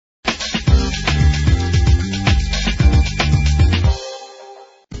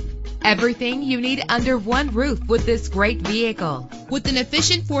Everything you need under one roof with this great vehicle. With an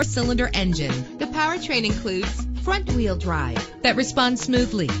efficient 4-cylinder engine, the powertrain includes front-wheel drive that responds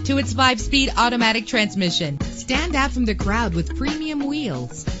smoothly to its 5-speed automatic transmission. Stand out from the crowd with premium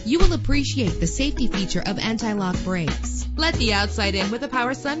wheels. You will appreciate the safety feature of anti-lock brakes. Let the outside in with a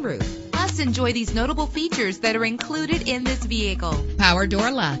power sunroof. Plus, enjoy these notable features that are included in this vehicle: power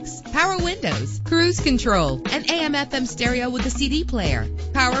door locks, power windows, cruise control, an AM/FM stereo with a CD player,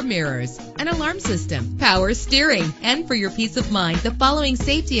 power mirrors, an alarm system, power steering. And for your peace of mind, the following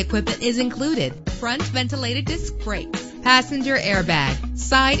safety equipment is included: front ventilated disc brakes, passenger airbag,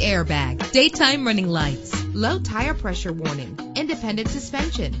 side airbag, daytime running lights, low tire pressure warning, independent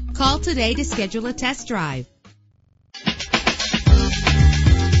suspension. Call today to schedule a test drive.